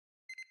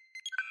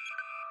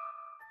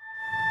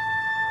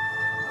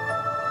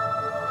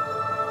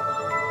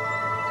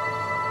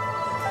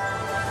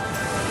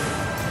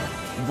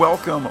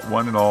Welcome,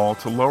 one and all,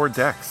 to Lower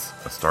Decks,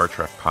 a Star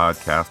Trek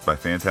podcast by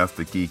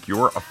Fantastic Geek,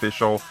 your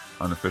official,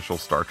 unofficial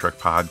Star Trek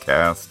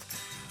podcast.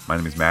 My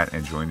name is Matt,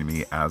 and joining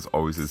me, as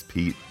always, is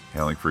Pete.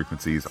 Hailing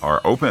frequencies are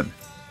open.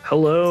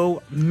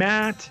 Hello,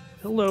 Matt.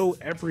 Hello,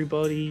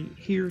 everybody.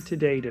 Here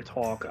today to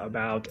talk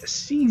about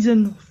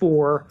Season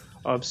 4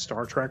 of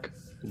Star Trek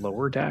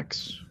Lower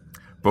Decks.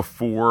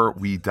 Before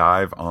we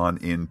dive on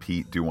in,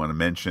 Pete, do want to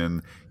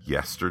mention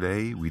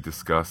yesterday we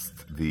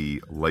discussed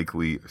the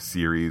likely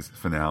series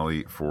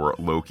finale for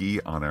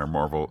Loki on our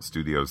Marvel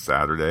Studios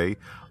Saturday.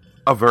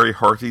 A very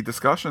hearty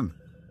discussion.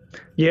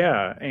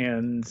 Yeah,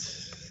 and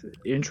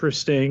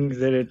interesting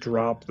that it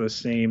dropped the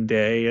same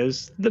day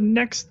as the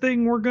next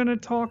thing we're going to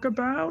talk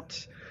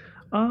about,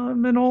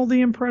 and all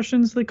the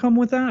impressions that come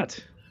with that.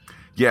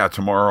 Yeah,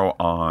 tomorrow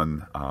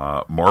on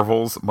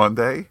Marvel's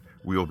Monday,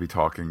 we will be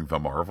talking The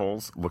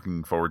Marvels.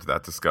 Looking forward to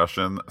that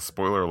discussion.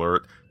 Spoiler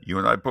alert, you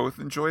and I both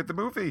enjoyed the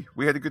movie.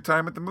 We had a good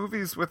time at the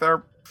movies with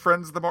our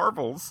friends, The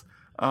Marvels.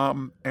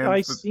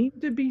 Seem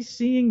to be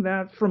seeing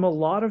that from a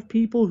lot of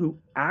people who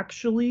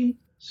actually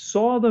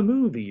saw the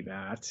movie,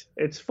 Matt.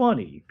 It's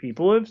funny.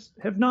 People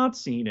have not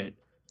seen it,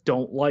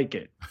 don't like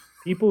it.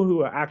 People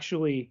who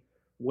actually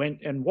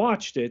went and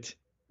watched it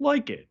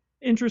like it.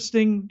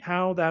 Interesting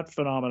how that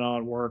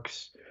phenomenon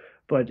works.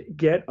 But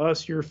get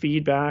us your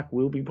feedback.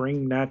 We'll be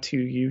bringing that to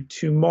you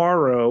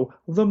tomorrow,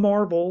 The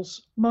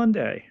Marvels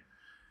Monday.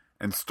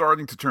 And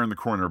starting to turn the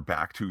corner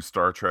back to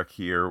Star Trek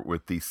here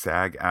with the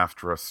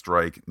SAG-AFTRA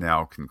strike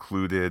now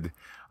concluded,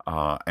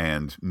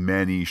 and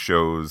many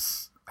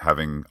shows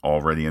having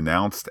already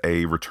announced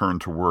a return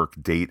to work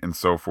date and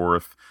so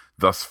forth.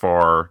 Thus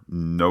far,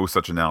 no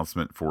such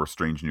announcement for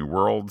Strange New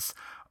Worlds.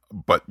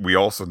 But we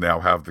also now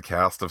have the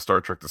cast of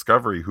Star Trek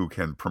Discovery who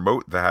can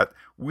promote that.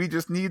 We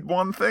just need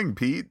one thing,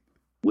 Pete.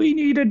 We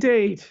need a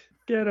date.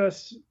 Get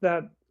us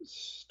that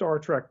Star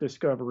Trek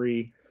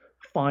Discovery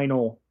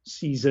final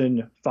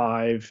season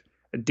 5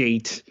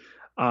 date.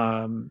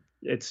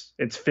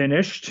 It's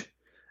finished.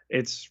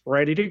 It's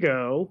ready to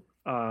go.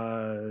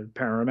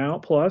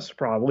 Paramount Plus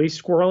probably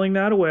squirreling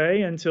that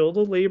away until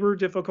the labor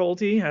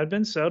difficulty had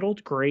been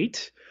settled.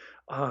 Great.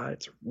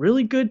 It's a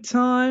really good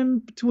time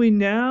between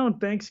now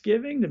and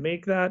Thanksgiving to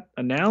make that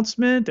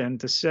announcement and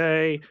to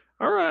say,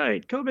 all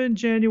right, come in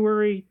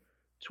January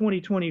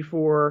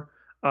 2024.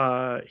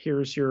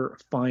 Here's your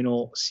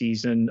final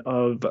season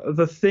of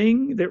the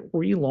thing that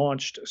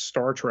relaunched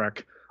Star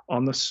Trek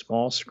on the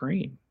small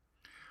screen.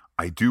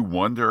 I do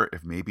wonder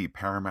if maybe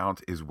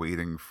Paramount is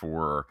waiting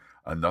for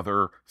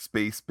another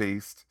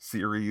space-based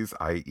series,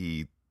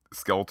 i.e.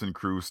 Skeleton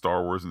Crew,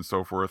 Star Wars, and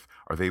so forth.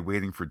 Are they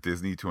waiting for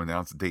Disney to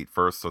announce a date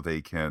first so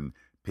they can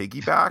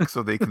piggyback,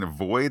 so they can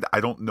avoid?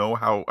 I don't know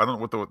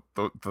what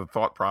the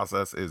thought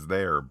process is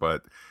there,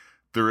 but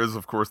there is,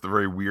 of course, the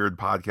very weird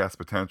podcast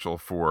potential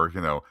for,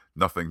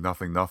 nothing,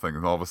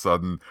 and all of a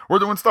sudden, we're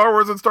doing Star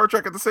Wars and Star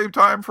Trek at the same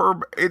time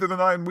for 8 of the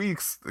 9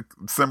 weeks,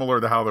 similar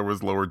to how there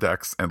was Lower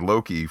Decks and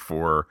Loki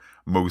for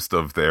most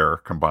of their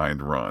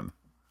combined run.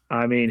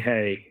 I mean,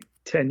 hey,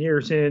 10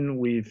 years in,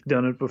 we've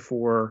done it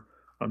before.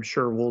 I'm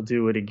sure we'll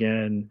do it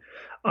again.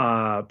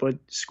 But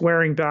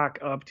squaring back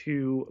up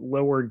to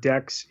Lower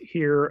Decks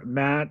here,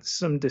 Matt,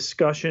 some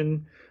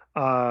discussion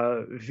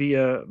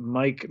via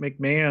Mike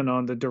McMahon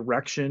on the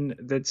direction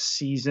that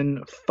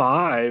season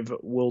 5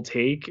 will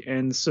take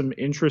and some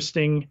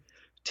interesting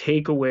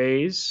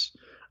takeaways.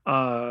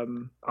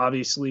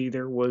 Obviously,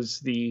 there was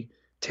the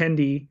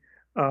Tendi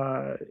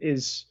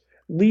is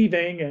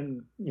leaving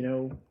and,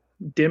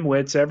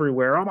 dimwits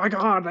everywhere. Oh my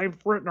God, they've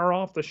written her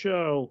off the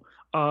show.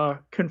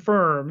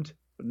 Confirmed,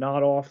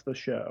 not off the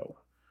show.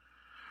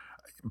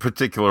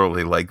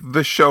 Particularly like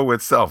the show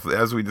itself,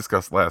 as we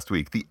discussed last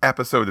week, the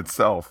episode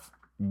itself,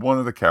 one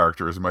of the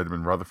characters might have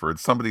been Rutherford.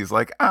 Somebody's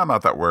like, I'm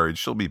not that worried.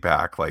 She'll be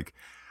back. Like,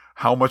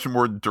 how much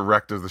more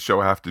direct does the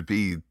show have to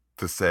be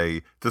to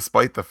say,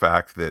 despite the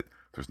fact that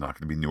there's not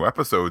going to be new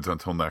episodes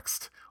until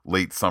next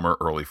late summer,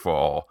 early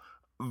fall,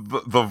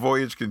 the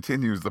voyage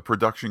continues, the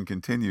production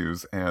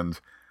continues,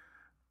 and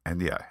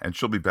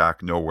she'll be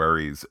back, no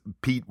worries.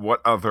 Pete,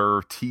 what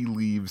other tea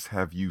leaves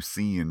have you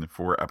seen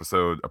for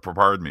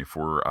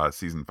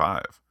season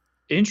 5?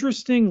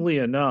 Interestingly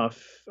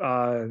enough,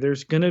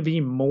 there's going to be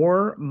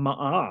more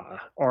Ma'a,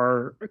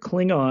 our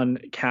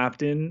Klingon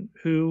captain,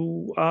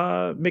 who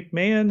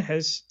McMahon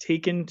has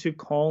taken to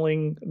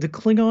calling the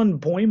Klingon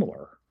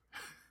Boimler.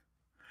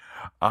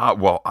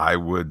 Well, I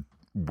would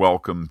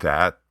welcome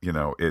that.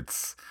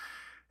 It's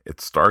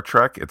Star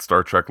Trek. It's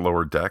Star Trek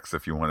Lower Decks.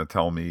 If you want to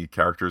tell me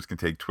characters can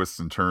take twists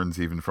and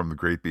turns even from the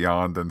great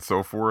beyond and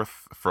so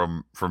forth,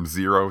 from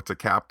zero to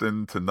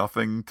captain to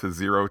nothing to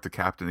zero to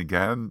captain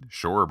again,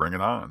 sure, bring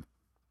it on.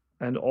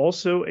 And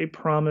also a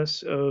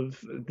promise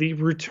of the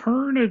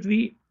return of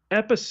the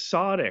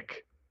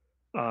episodic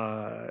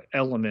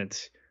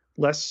element,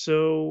 less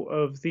so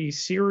of the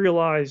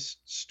serialized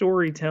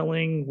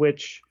storytelling,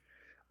 which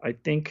I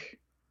think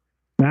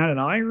Matt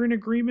and I are in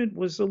agreement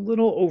was a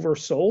little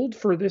oversold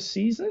for this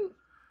season.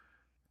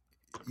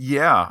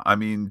 Yeah, I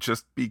mean,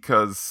 just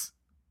because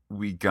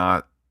we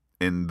got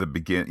in the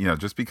begin,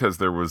 just because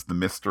there was the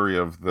mystery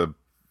of the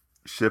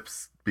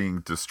ships being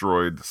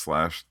destroyed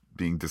slash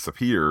being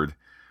disappeared.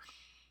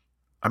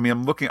 I mean,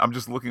 I'm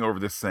just looking over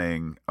this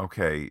saying,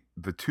 okay,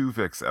 the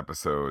Tuvix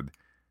episode,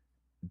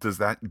 does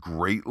that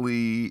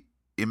greatly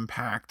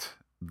impact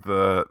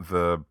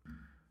the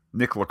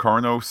Nick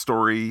Locarno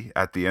story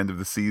at the end of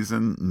the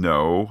season?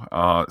 No.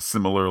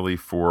 Similarly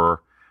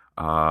for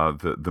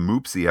the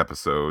Moopsy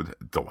episode,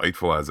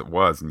 delightful as it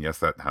was, and yes,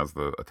 that has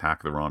the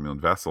attack of the Romulan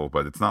vessel,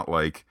 but it's not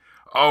like,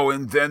 oh,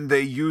 and then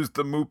they used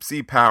the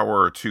Moopsy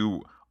power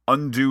to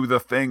undo the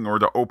thing or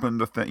to open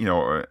the thing,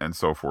 and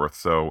so forth.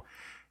 So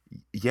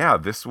yeah,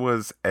 this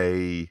was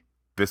a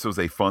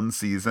fun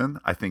season.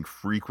 I think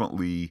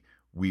frequently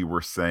we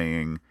were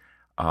saying,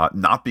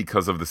 not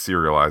because of the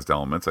serialized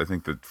elements. I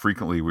think that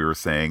frequently we were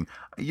saying,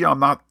 yeah, I'm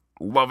not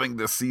loving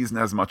this season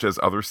as much as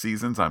other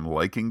seasons. I'm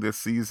liking this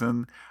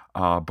season,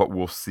 but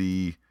we'll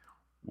see.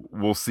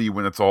 We'll see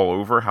when it's all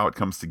over how it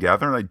comes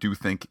together. And I do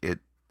think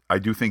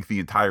the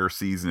entire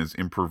season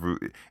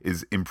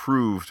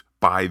improved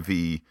by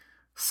the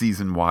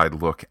season wide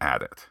look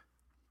at it.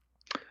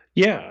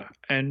 Yeah,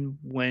 and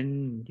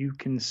when you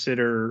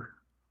consider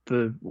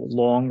the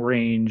long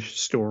range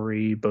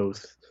story,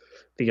 both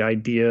the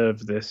idea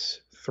of this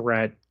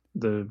threat,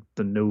 the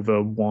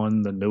Nova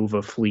One, the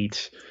Nova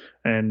fleet,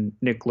 and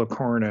Nick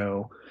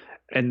Locarno,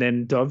 and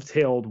then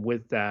dovetailed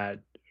with that,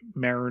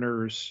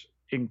 Mariner's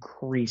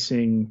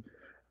increasing,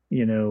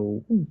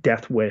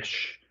 death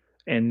wish,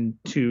 and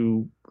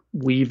to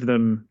weave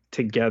them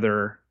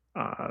together,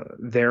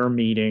 their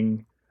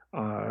meeting,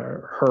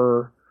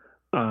 her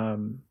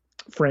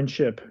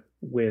friendship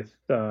with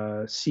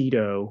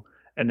Cedo,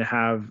 and to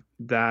have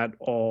that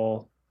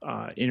all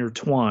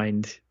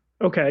intertwined.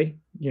 Okay,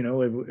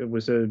 it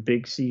was a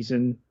big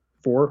season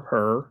for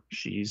her.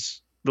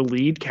 She's the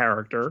lead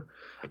character.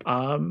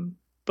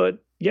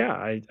 But yeah,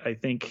 I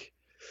think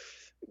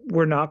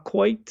we're not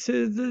quite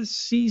to the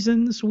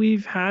seasons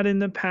we've had in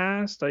the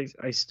past.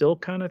 I still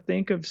kind of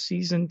think of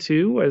season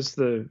two as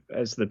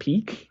the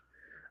peak.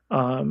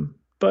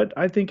 But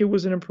I think it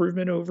was an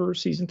improvement over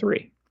season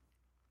three.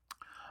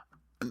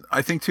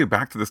 I think too,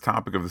 back to this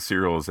topic of the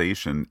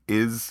serialization,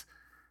 is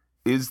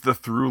the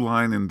through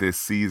line in this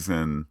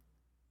season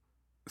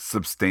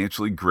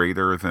substantially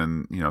greater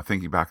than,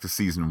 thinking back to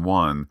season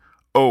one.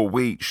 Oh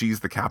wait,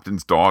 she's the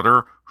captain's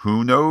daughter.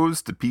 Who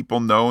knows? Do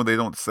people know? They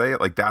don't say it.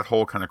 Like that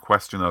whole kind of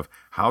question of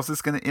how's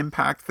this going to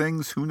impact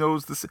things? Who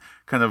knows? This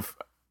kind of,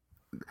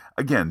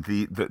 again,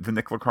 the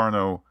Nick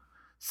Locarno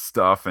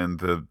stuff and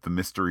the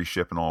mystery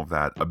ship and all of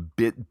that, a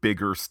bit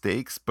bigger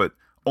stakes, but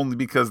only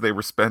because they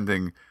were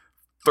spending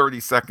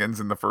 30 seconds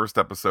in the first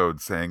episode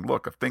saying,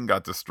 look, a thing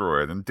got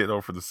destroyed, and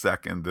ditto for the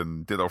second,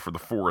 and ditto for the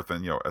fourth,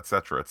 and, et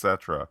cetera, et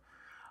cetera.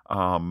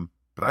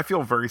 But I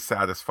feel very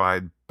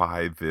satisfied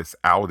by this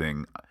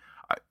outing.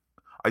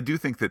 I do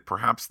think that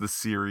perhaps the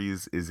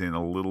series is in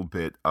a little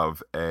bit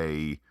of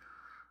I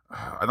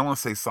don't want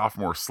to say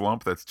sophomore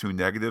slump, that's too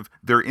negative.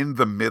 They're in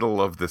the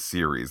middle of the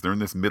series. They're in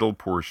this middle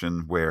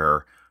portion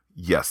where,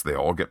 yes, they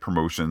all get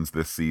promotions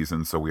this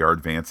season, so we are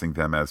advancing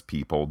them as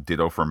people.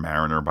 Ditto for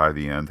Mariner by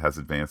the end, has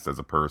advanced as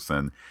a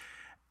person.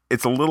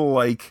 It's a little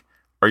like,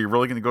 are you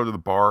really going to go to the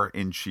bar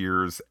in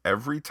Cheers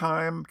every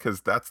time? Because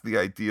that's the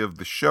idea of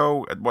the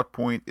show. At what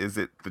point is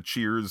it the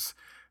Cheers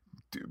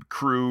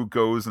crew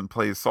goes and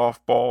plays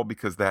softball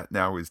because that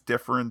now is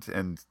different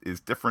and is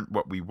different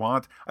what we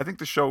want? I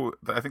think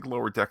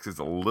Lower Decks is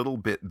a little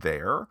bit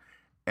there,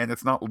 and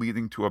it's not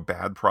leading to a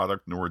bad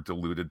product nor a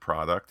diluted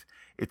product.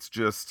 It's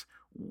just,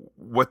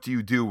 what do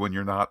you do when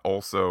you're not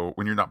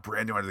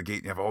brand new out of the gate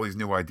and you have all these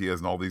new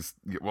ideas and all these,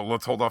 well,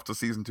 let's hold off to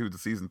season 2 to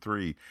season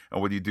 3?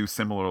 And what do you do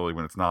similarly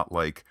when it's not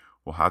like,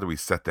 well, how do we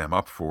set them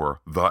up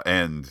for the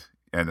end?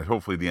 And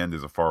hopefully the end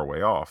is a far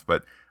way off.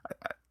 But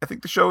I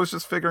think the show is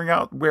just figuring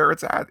out where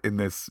it's at in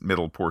this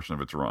middle portion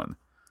of its run.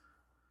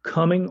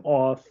 Coming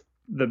off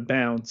the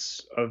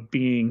bounce of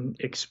being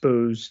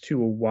exposed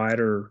to a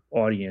wider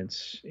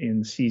audience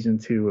in season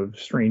 2 of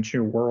Strange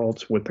New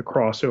Worlds with the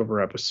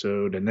crossover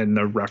episode, and then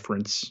the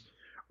reference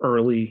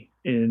early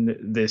in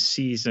this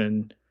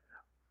season,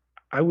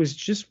 I was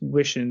just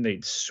wishing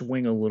they'd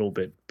swing a little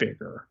bit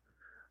bigger.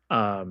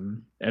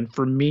 And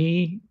for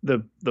me,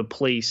 the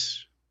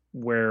place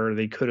where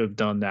they could have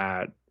done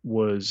that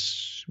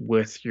was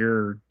with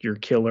your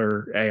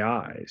killer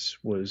AIs,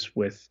 was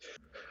with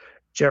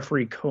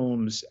Jeffrey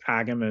Combs,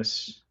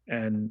 Agamus,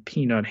 and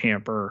Peanut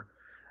Hamper.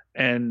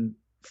 And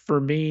for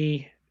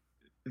me,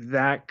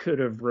 that could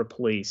have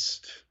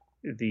replaced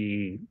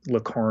the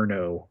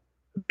Locarno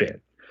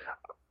bit.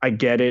 I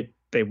get it.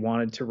 They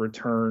wanted to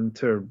return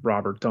to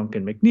Robert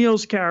Duncan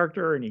McNeil's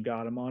character, and he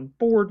got him on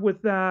board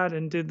with that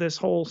and did this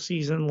whole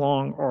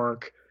season-long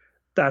arc.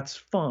 That's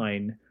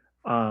fine.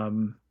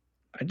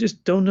 I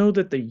just don't know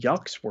that the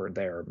yucks were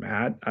there,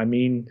 Matt. I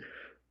mean,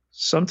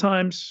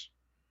 sometimes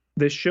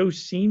this show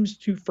seems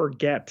to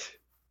forget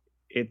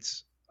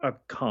it's a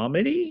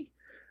comedy.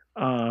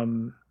 I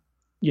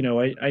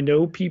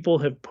know people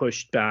have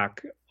pushed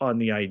back on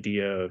the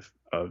idea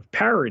of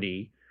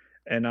parody,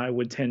 And I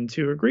would tend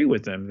to agree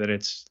with them that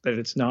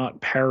it's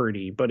not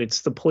parody, but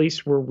it's the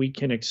place where we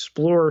can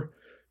explore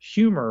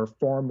humor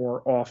far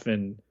more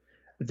often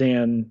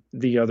than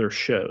the other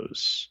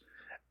shows.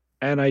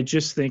 And I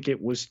just think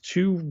it was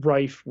too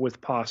rife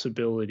with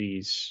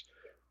possibilities.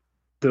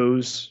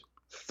 Those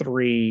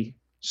three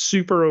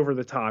super over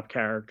the top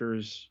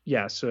characters,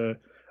 yes, an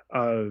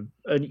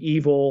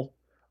evil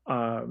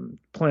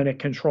planet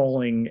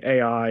controlling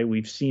AI.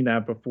 We've seen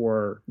that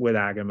before with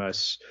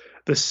Agamus.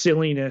 The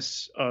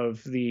silliness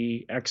of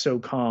the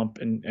exocomp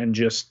and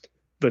just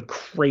the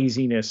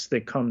craziness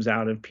that comes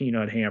out of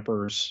Peanut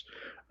Hamper's,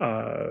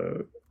 uh,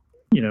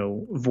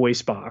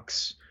 voice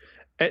box.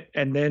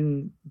 And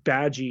then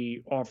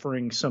Badgie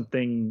offering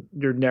something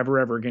you're never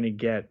ever going to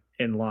get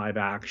in live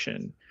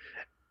action.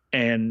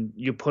 And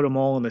you put them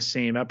all in the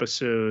same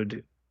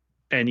episode,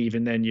 and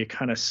even then you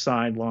kind of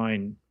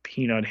sideline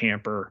Peanut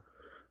Hamper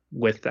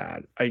with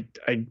that. I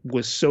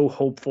was so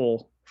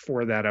hopeful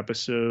for that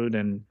episode,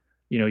 and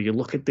you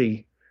look at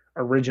the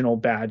original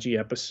Badgie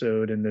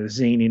episode and the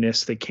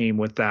zaniness that came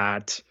with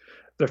that.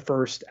 The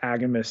first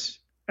Agamus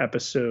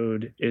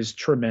episode is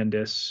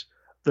tremendous.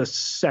 The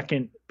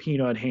second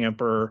Peanut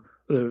Hamper,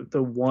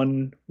 the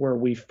one where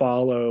we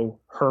follow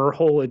her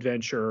whole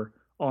adventure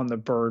on the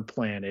bird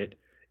planet,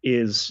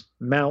 is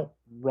Mount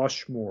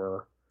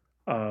Rushmore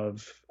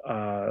of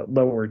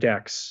Lower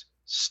Decks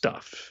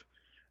stuff.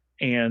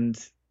 And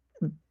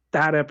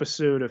that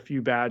episode, A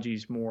Few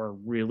Badgies More,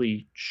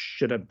 really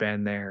should have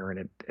been there, and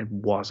it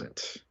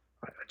wasn't.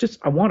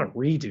 I want a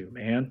redo,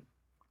 man.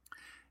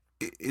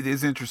 It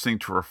is interesting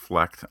to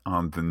reflect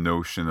on the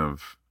notion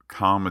of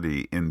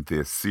comedy in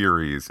this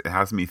series. It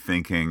has me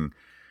thinking,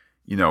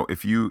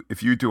 if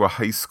you do a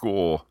high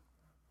school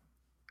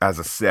as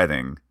a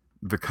setting,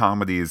 the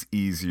comedy is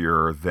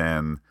easier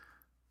than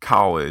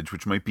college,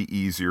 which might be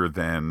easier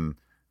than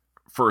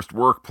first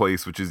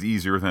workplace, which is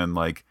easier than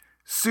like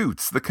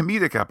Suits, the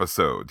comedic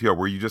episode,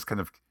 where you just kind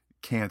of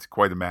can't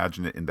quite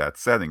imagine it in that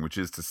setting, which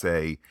is to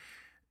say,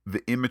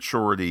 the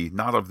immaturity,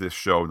 not of this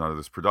show, not of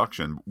this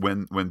production,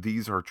 when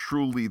these are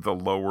truly the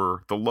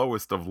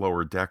lowest of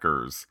lower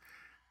deckers,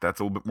 that's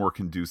a little bit more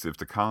conducive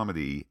to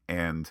comedy,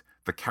 and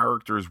the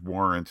characters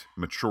warrant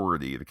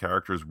maturity. The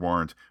characters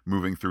warrant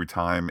moving through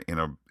time in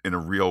a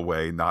real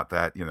way, not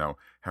that,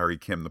 Harry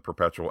Kim, the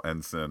perpetual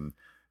ensign,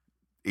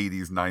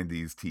 80s,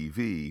 90s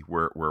TV,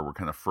 where we're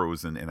kind of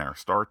frozen in our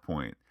start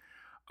point.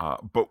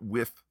 But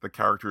with the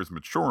characters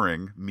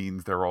maturing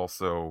means they're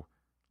also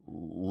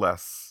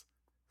less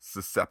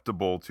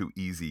susceptible to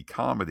easy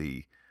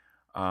comedy.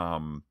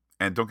 And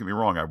don't get me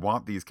wrong, I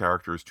want these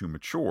characters to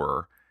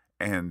mature,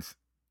 and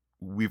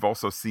we've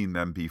also seen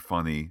them be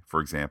funny,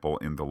 for example,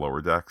 in the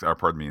Lower Decks,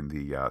 in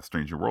the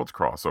Strange New Worlds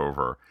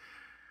crossover.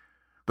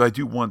 But I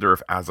do wonder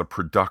if, as a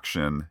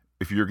production,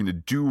 if you're going to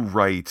do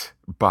right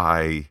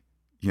by,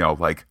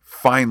 like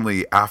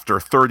finally after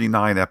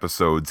 39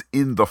 episodes,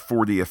 in the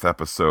 40th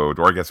episode,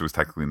 or I guess it was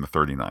technically in the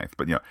 39th,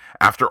 but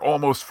after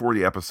almost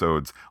 40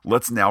 episodes,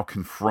 let's now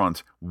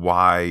confront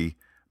why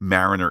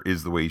Mariner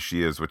is the way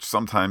she is, which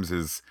sometimes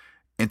is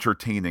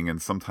entertaining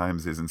and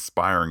sometimes is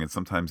inspiring and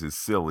sometimes is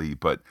silly,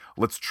 but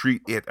let's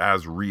treat it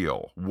as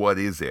real. What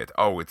is it?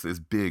 Oh, it's this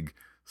big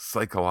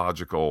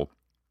psychological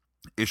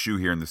issue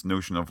here, and this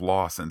notion of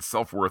loss and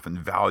self-worth and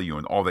value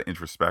and all the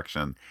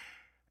introspection.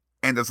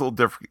 And it's a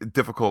little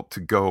difficult to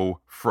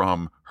go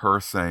from her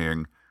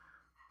saying,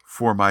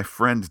 "For my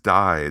friend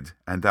died,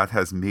 and that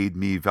has made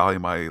me value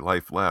my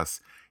life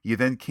less." You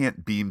then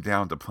can't beam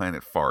down to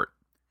Planet Fart,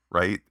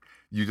 right?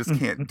 You just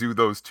can't do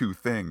those two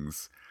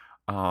things.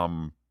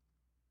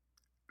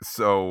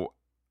 So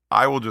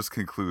I will just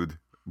conclude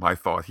my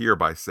thought here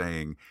by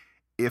saying,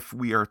 if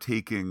we are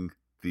taking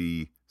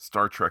the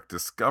Star Trek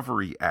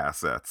Discovery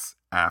assets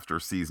after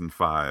season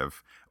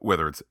 5,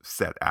 whether it's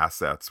set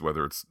assets,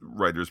 whether it's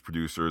writers,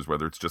 producers,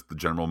 whether it's just the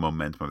general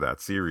momentum of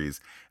that series,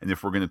 and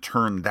if we're going to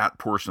turn that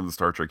portion of the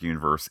Star Trek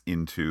universe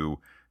into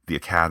the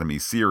Academy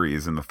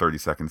series in the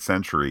 32nd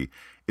century,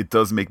 it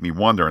does make me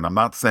wonder, and I'm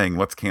not saying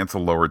let's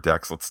cancel Lower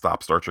Decks, let's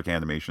stop Star Trek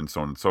animation,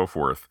 so on and so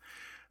forth.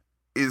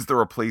 Is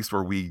there a place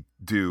where we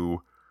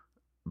do,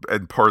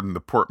 and pardon the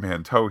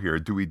portmanteau here,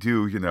 do we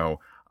do,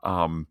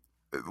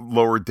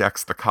 Lower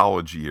Decks the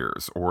college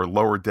years, or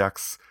Lower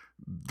Decks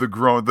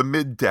the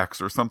mid decks,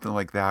 or something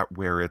like that,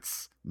 where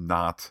it's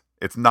not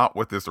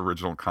what this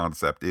original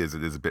concept is.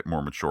 It is a bit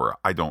more mature.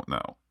 I don't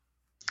know.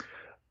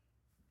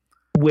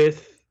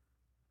 With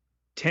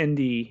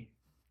Tendi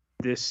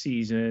this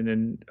season,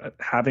 and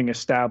having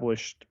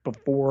established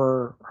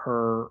before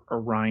her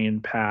Orion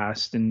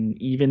passed, and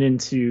even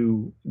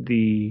into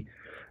the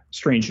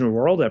Strange New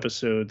World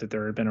episode, that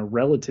there had been a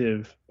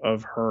relative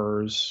of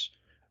hers,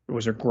 it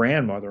was her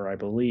grandmother, I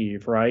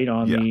believe, right,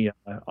 on the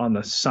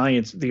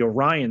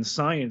Orion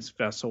science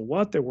vessel.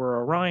 What, there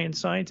were Orion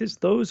scientists,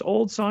 those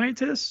old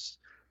scientists,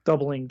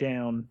 doubling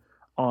down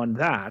on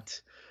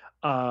that.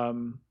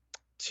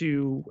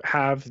 To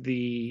have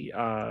the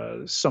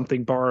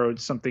something borrowed,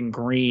 something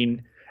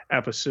green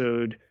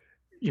episode,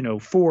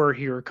 for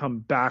here come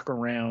back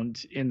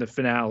around in the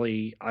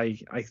finale, I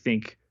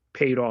think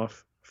paid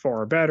off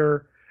far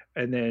better.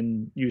 And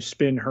then you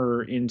spin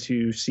her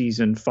into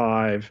season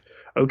 5.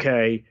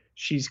 Okay,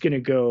 she's going to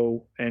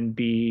go and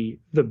be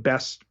the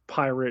best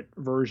pirate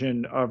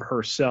version of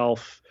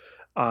herself,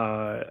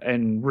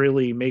 and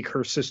really make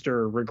her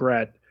sister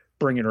regret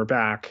bringing her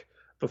back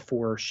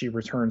before she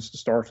returns to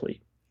Starfleet.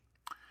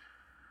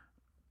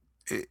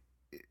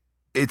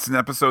 It's an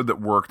episode that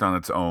worked on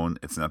its own.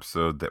 It's an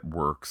episode that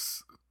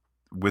works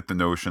with the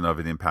notion of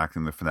it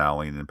impacting the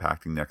finale and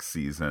impacting next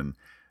season.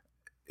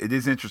 It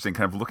is interesting,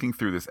 kind of looking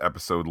through this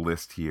episode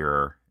list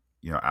here.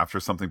 After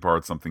Something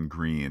Barred, Something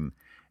Green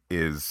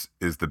is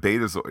the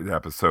Betazoid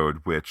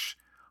episode, which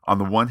on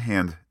the one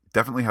hand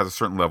definitely has a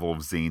certain level of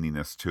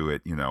zaniness to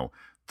it.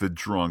 The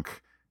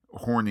drunk,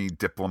 horny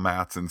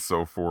diplomats and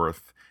so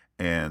forth,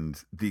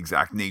 and the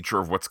exact nature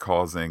of what's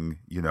causing,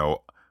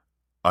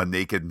 a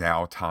naked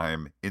now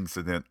time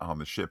incident on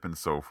the ship and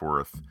so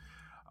forth.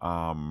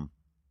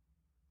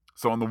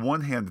 So on the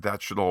one hand,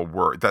 that should all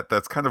work.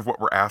 That's kind of what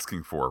we're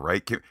asking for,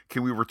 right?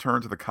 Can we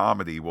return to the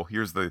comedy? Well,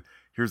 here's the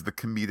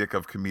comedic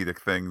of comedic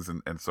things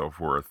and so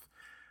forth.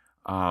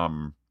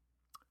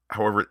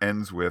 However, it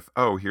ends with,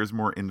 oh, here's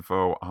more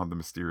info on the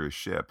mysterious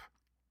ship.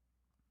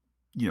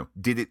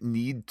 Did it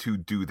need to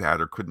do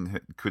that, or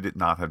could it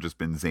not have just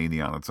been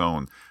zany on its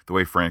own? The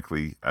way,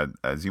 frankly,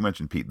 as you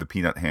mentioned, Pete, the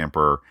Peanut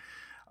Hamper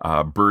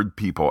Bird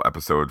People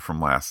episode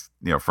from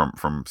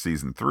from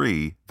season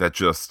 3 that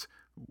just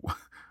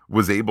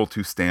was able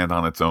to stand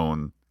on its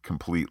own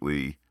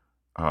completely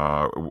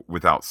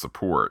without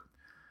support.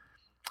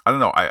 I don't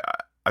know.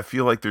 I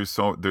feel like there's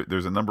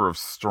a number of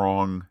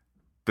strong.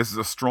 This is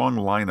a strong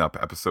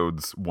lineup,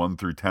 episodes 1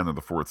 through 10 of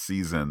the 4th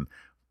season,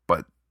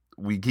 but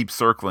we keep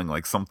circling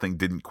like something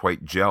didn't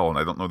quite gel, and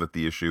I don't know that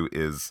the issue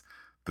is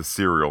the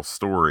serial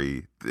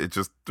story. It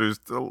just, there's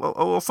a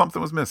little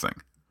something was missing.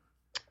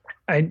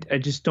 I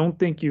just don't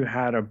think you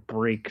had a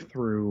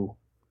breakthrough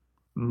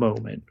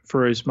moment.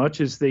 For as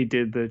much as they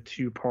did the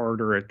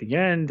 2-parter at the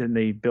end and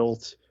they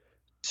built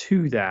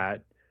to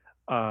that,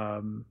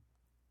 I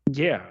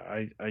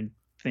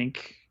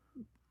think,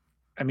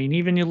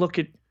 even you look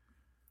at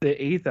the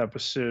 8th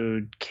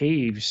episode,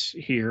 Caves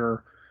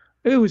here,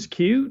 it was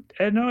cute.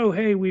 And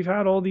hey, we've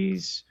had all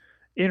these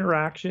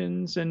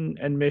interactions and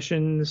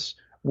missions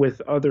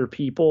with other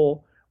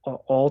people,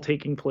 all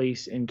taking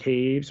place in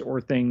caves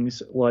or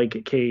things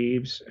like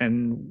caves.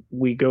 And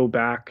we go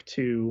back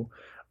to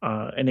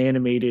an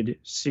animated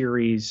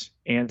series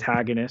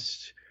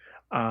antagonist.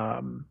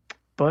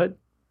 But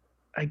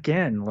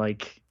again,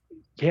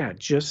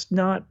 just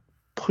not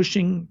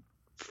pushing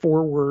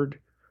forward,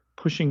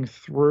 pushing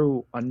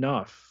through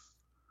enough.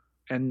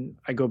 And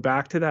I go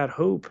back to that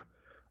hope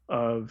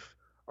of,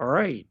 all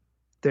right,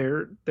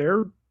 they're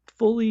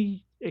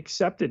fully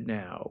accepted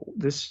now.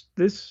 This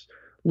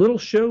little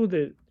show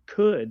that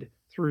could,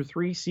 through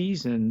 3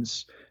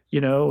 seasons,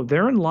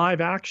 they're in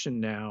live action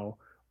now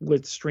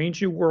with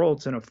Strange New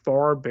Worlds and a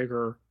far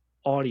bigger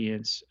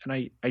audience. And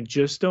I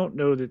just don't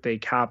know that they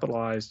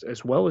capitalized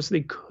as well as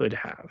they could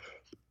have.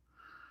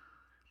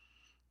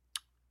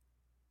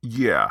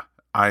 Yeah,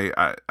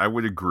 I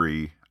would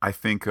agree. I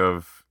think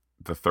of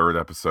the 3rd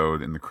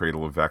episode in the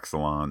Cradle of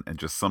Vexilon and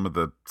just some of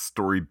the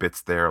story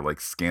bits there, like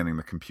scanning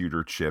the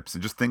computer chips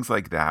and just things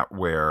like that,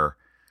 where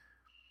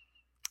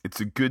it's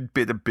a good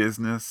bit of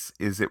business.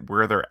 Is it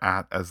where they're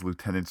at as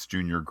lieutenants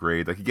junior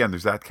grade? Like, again,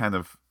 there's that kind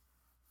of,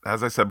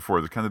 as I said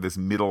before, there's kind of this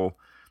middle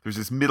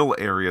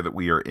area that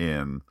we are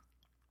in.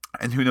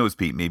 And who knows,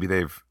 Pete, maybe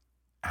they've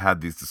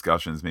had these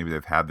discussions, maybe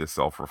they've had this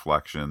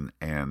self-reflection,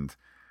 and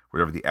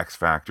whatever the X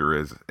factor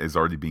is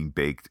already being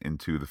baked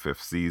into the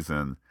 5th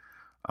season.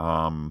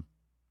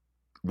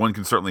 One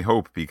can certainly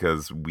hope,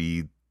 because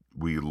we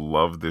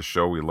love this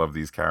show, we love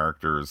these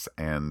characters,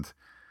 and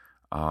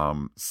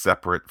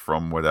separate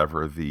from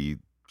whatever the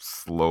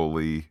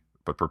slowly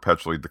but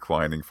perpetually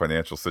declining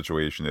financial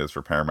situation is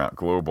for Paramount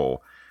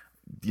Global,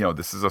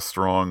 this is a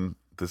strong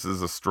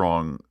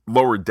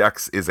Lower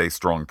Decks is a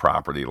strong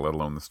property, let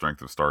alone the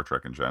strength of Star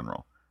Trek in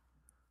general.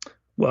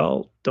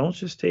 Well, don't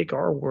just take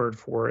our word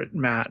for it,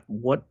 Matt.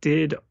 What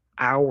did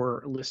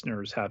our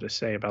listeners have to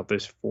say about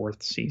this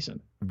 4th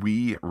season?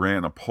 We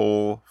ran a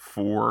poll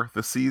for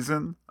the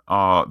season.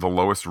 The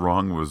lowest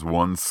rung was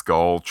One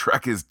Skull.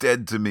 Trek is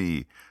dead to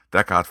me.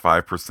 That got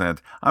 5%.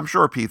 I'm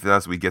sure, Pete, that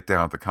as we get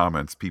down to the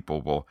comments,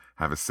 people will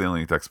have a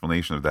salient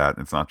explanation of that.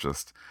 It's not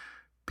just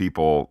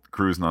people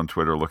cruising on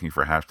Twitter looking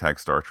for hashtag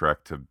Star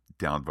Trek to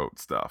downvote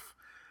stuff.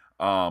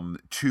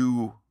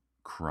 2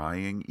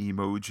 crying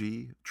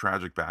emoji,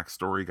 tragic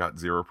backstory got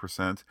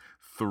 0%.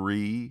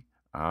 3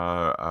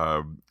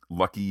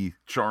 Lucky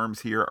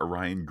Charms here,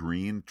 Orion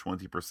Green,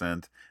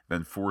 20%.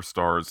 Then 4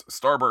 stars,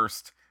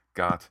 Starburst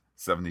got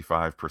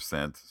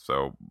 75%.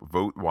 So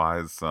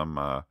vote-wise,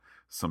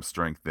 some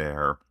strength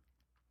there.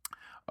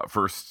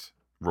 First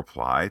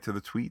reply to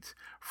the tweet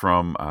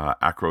from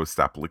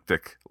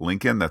Acrostapolyptic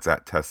Lincoln, that's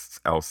at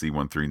Tests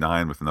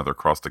LC139, with another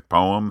caustic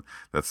poem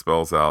that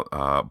spells out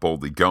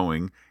boldly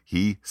going.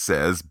 He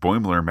says,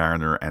 Boimler,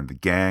 Mariner, and the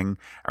gang,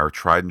 our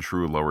tried and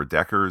true lower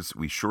deckers,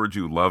 we sure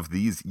do love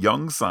these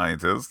young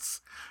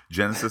scientists.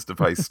 Genesis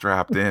device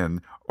strapped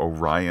in,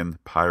 Orion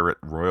pirate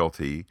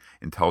royalty,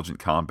 intelligent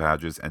comm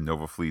badges, and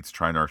Nova Fleet's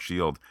Trinar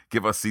shield.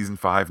 Give us season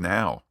 5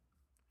 now.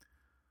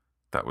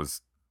 That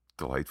was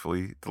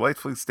delightfully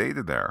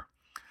stated there.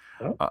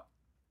 Oh.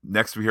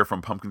 Next, we hear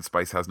from Pumpkin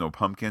Spice Has No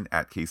Pumpkin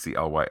at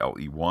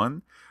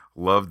KCLYLE1.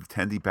 Loved the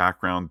Tendi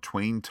background,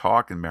 Twain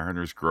talk, and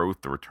Mariner's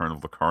growth. The return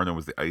of Locarno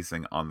was the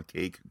icing on the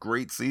cake.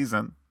 Great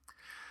season.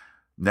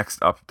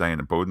 Next up,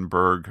 Diana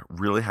Bodenberg.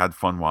 Really had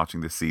fun watching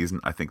this season.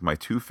 I think my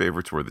two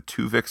favorites were the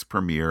Tuvix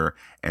premiere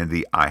and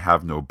the I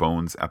Have No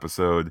Bones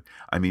episode.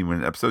 I mean, when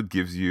an episode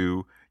gives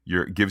your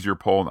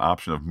poll an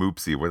option of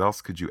Moopsie, what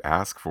else could you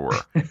ask for?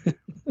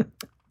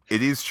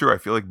 It is true. I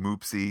feel like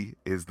Moopsie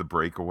is the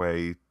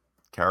breakaway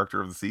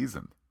character of the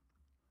season.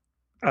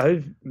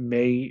 I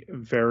may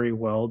very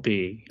well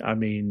be. I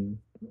mean,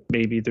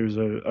 maybe there's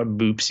a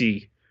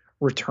Moopsie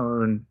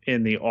return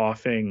in the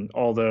offing,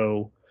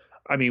 although,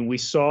 I mean, we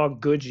saw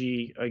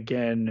Guji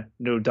again,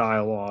 no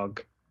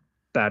dialogue.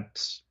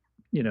 That's,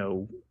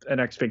 an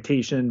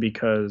expectation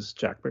because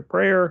Jack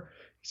McBrayer,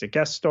 he's a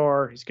guest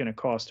star. He's going to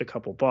cost a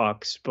couple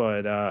bucks,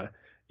 but,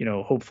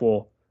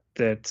 hopeful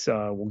that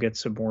we'll get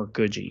some more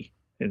Guji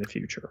in the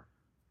future.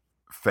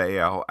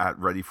 Fael at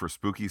Ready for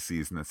Spooky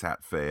Season, it's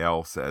at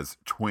Fael, says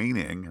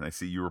twaining, and I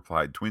see you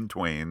replied twin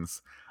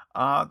twains.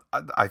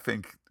 I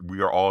think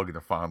we are all going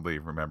to fondly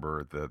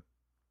remember the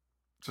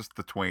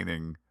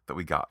twaining that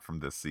we got from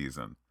this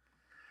season.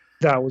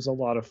 That was a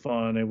lot of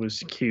fun. It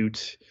was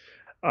cute.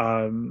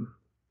 Do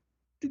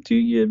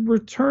you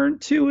return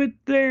to it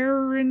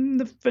there in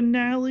the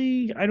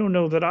finale? I don't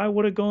know that I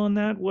would have gone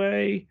that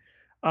way,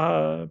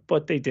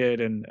 but they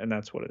did, and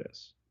that's what it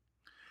is.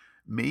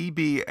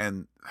 Maybe,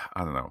 and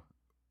I don't know,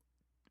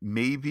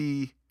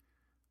 maybe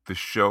the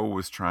show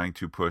was trying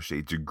to push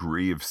a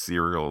degree of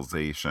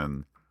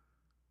serialization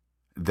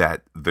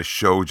that the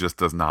show just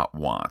does not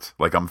want.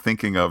 Like, I'm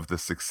thinking of the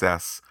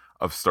success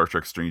of Star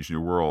Trek Strange New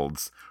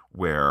Worlds,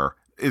 where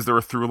is there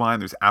a through line?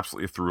 There's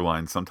absolutely a through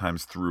line,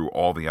 sometimes through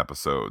all the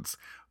episodes.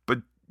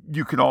 But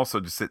you can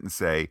also just sit and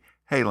say,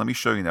 hey, let me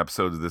show you an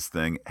episode of this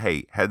thing.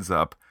 Hey, heads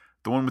up,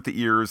 the one with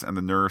the ears and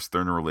the nurse,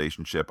 they're in a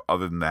relationship.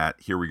 Other than that,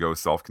 here we go,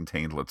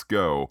 self-contained, let's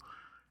go.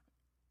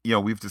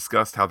 We've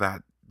discussed how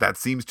that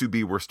seems to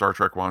be where Star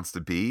Trek wants to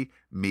be.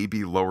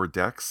 Maybe Lower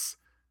Decks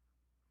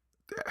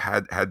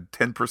had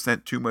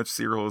 10% too much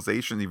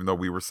serialization, even though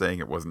we were saying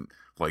it wasn't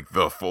like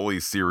the fully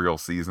serial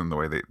season the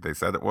way they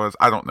said it was.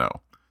 I don't know.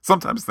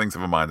 Sometimes things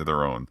have a mind of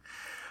their own,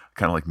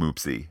 kind of like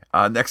Moopsie.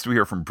 Next we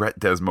hear from Brett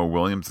Desmo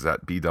Williams, is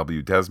at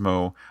BW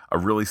Desmo. A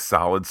really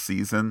solid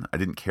season. I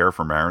didn't care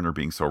for Mariner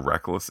being so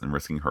reckless and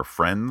risking her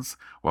friends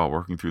while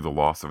working through the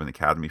loss of an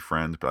Academy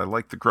friend, but I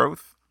liked the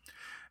growth.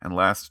 And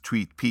last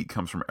tweet, Pete,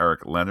 comes from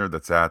Eric Leonard.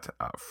 That's at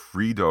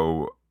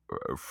Freebodar.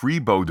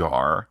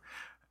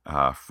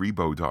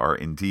 Freebodar,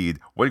 indeed.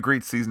 What a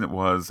great season it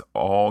was.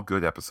 All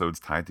good episodes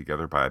tied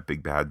together by a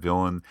big bad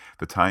villain.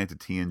 The tie into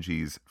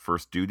TNG's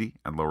First Duty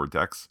and Lower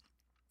Decks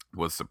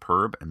was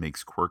superb and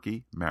makes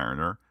quirky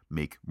Mariner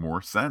make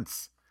more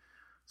sense.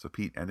 So,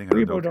 Pete, ending on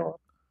Freebodar.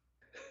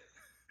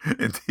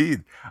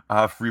 Indeed.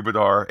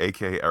 Freebodar,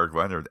 a.k.a. Eric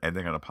Leonard,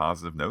 ending on a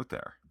positive note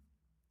there.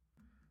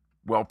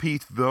 Well,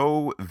 Pete,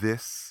 though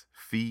this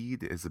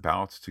feed is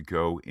about to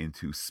go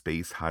into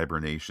space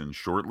hibernation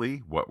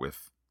shortly, what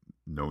with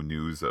no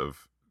news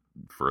of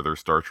further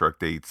Star Trek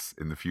dates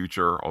in the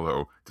future,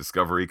 although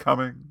Discovery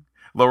coming,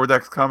 Lower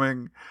Decks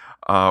coming,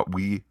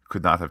 we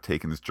could not have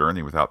taken this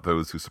journey without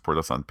those who support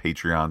us on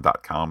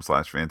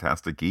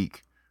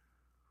patreon.com/fantasticgeek.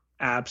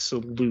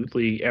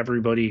 Absolutely.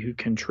 Everybody who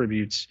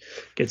contributes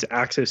gets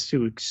access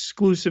to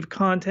exclusive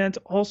content,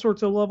 all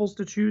sorts of levels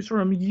to choose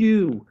from.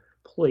 You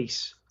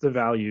place the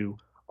value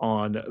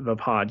on the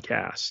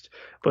podcast.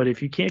 But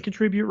if you can't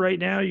contribute right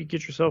now, you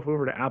get yourself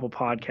over to Apple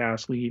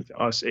Podcasts, leave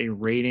us a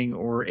rating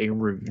or a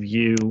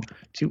review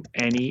to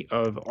any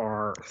of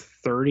our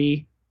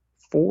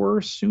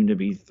 34, soon to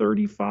be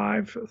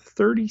 35,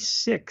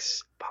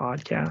 36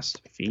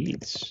 podcast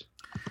feeds.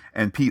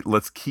 And Pete,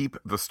 let's keep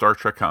the Star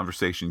Trek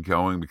conversation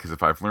going, because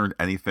if I've learned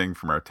anything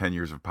from our 10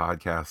 years of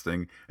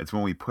podcasting, it's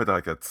when we put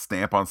like a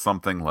stamp on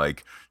something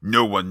like,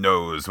 no one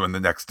knows when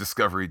the next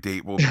Discovery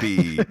date will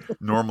be.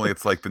 Normally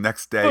it's like the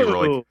next day,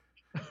 or like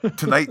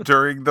tonight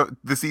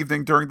this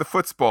evening during the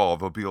football,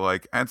 they'll be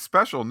like, and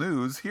special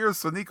news, here's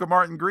Sonequa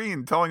Martin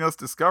Green telling us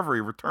Discovery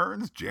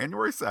returns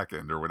January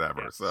 2nd or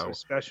whatever. Yes, so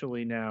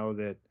especially now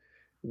that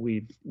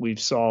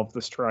we've solved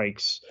the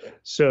strikes.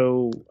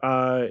 So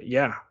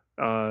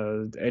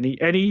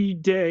any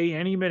day,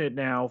 any minute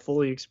now,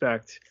 fully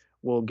expect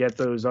we'll get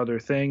those other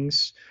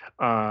things.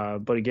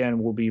 But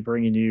again, we'll be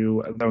bringing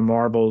you the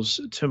marbles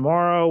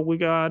tomorrow. We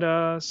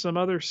got some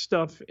other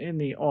stuff in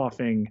the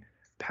offing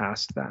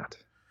past that.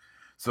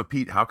 So,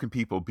 Pete, how can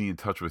people be in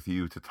touch with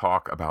you to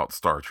talk about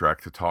Star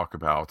Trek, to talk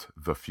about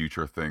the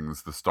future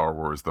things, the Star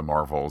Wars, the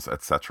Marvels,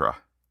 etc.?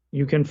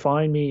 You can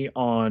find me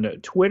on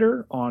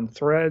Twitter, on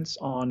Threads,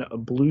 on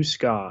Blue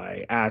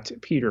Sky at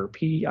Peter,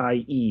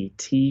 Pieterjay,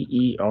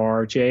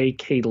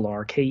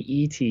 Ketelaar,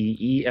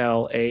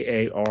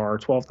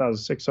 Ketelaar,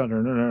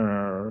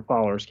 12,600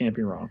 followers. Can't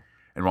be wrong.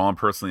 And while I'm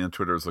personally on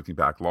Twitter as Looking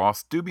Back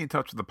Lost, do be in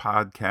touch with the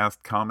podcast.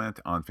 Comment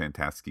on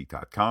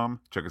fantasticgeek.com.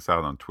 Check us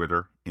out on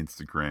Twitter,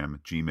 Instagram,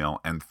 Gmail,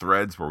 and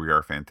Threads, where we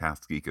are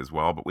Fantastic Geek as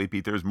well. But wait,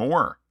 Pete, there's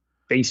more.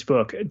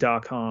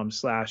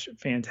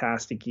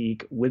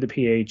 Facebook.com/FantasticGeek with a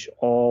PH,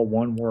 all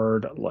one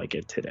word, like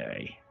it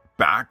today.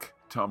 Back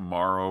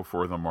tomorrow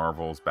for the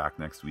Marvels, back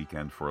next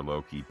weekend for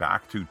Loki,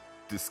 back to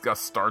discuss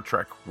Star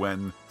Trek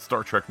when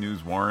Star Trek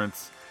news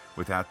warrants.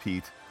 With that,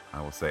 Pete,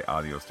 I will say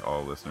adios to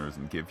all listeners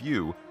and give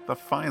you the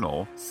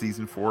final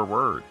Season 4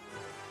 word.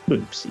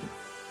 Oopsie.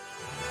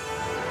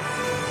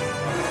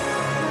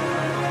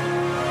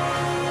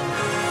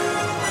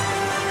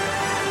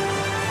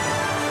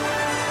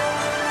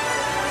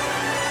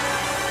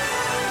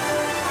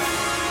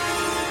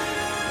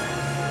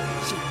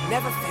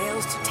 Never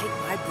fails to take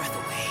my breath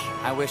away.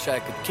 I wish I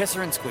could kiss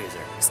her and squeeze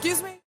her.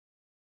 Excuse me?